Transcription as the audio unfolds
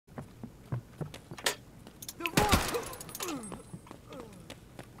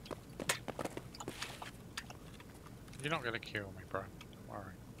You're not gonna kill me, bro. Don't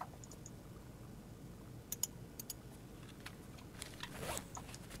worry.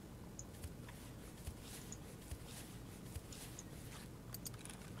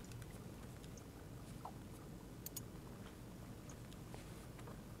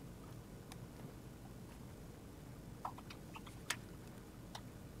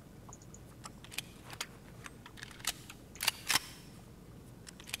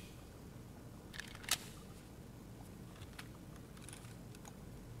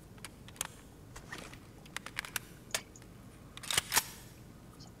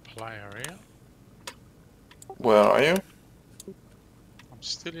 Player here. Where are you? I'm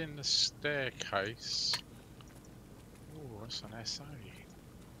still in the staircase. Oh, that's an SA.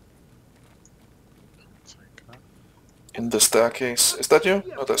 Can't take that. In the staircase. Is that you?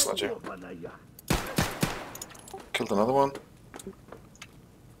 No, that's not you. Killed another one.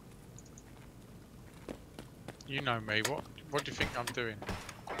 You know me. What do you think I'm doing?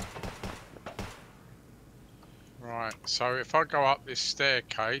 Right. So if I go up this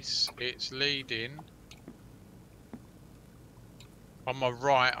staircase, it's leading. On my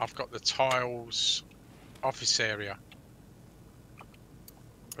right, I've got the tiles office area.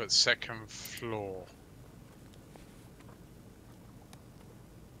 But second floor.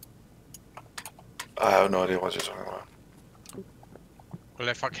 I have no idea what you're talking about. Well,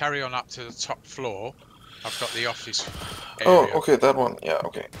 if I carry on up to the top floor, I've got the office area. Oh, okay, that one. Yeah,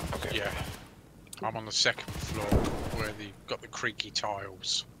 okay, okay. Yeah. I'm on the second floor where they've got the creaky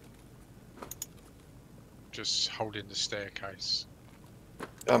tiles. Just holding the staircase.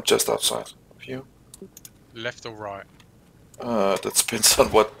 I'm just outside of you. Left or right? That depends on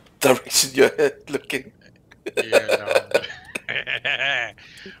what direction you're looking. Yeah, no.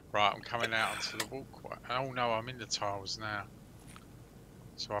 Right, I'm coming out onto the walkway. Oh no, I'm in the tiles now.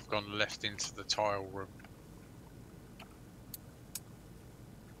 So I've gone left into the tile room.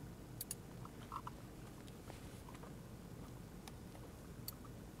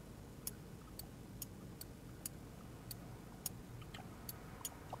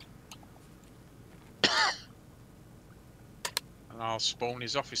 And I'll spawn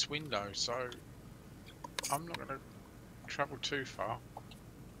his office window, so I'm not going to travel too far.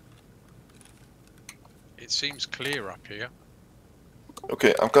 It seems clear up here.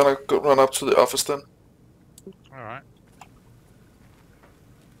 Okay, I'm gonna go run up to the office then. Alright.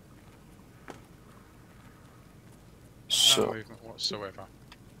 So, No movement whatsoever.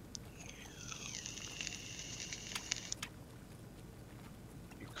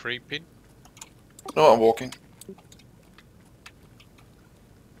 You creeping? no, I'm walking.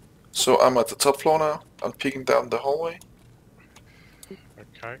 So I'm at the top floor now. I'm peeking down the hallway.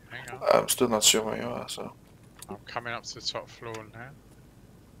 Okay, hang on. I'm still not sure where you are, so... I'm coming up to the top floor now.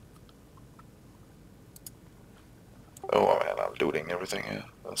 Oh man, I'm looting everything here.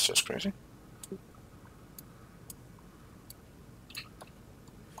 That's just crazy.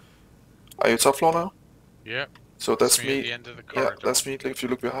 Are you top floor now? Yep. So that's me. At me. the end of the Yeah, corridor. that's me if you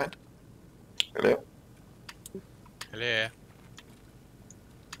look behind. Hello? Hello.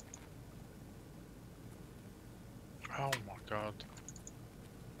 Oh my god.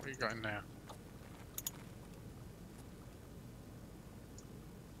 What are you got in there?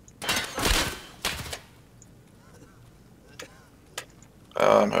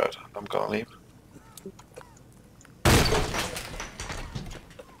 I'm hurt. I'm gonna leave.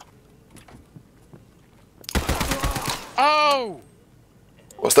 Oh!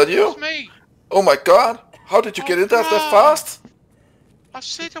 Was that you? It's me! Oh my god! How did you get in there that fast? I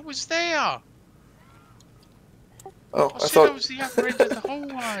said I was there! Oh, I I said I thought... was the other end of the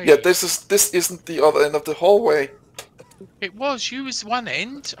hallway! Yeah, this isn't the other end of the hallway. It was, you was one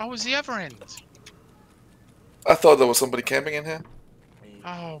end, I was the other end. I thought there was somebody camping in here.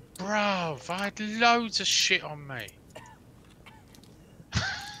 Oh, bruv, I had loads of shit on me.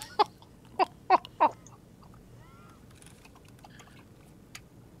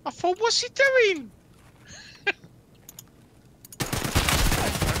 I thought, what's he doing?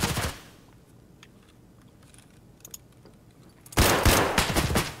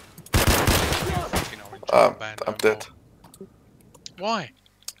 I'm dead. Why?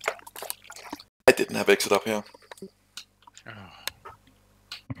 I didn't have exit up here. Oh.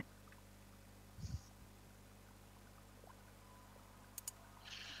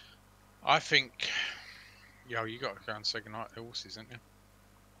 I think, yo, you got to go and say goodnight to the horses, haven't you?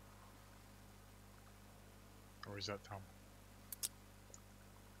 Or is that Tom?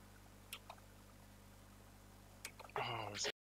 Oh, is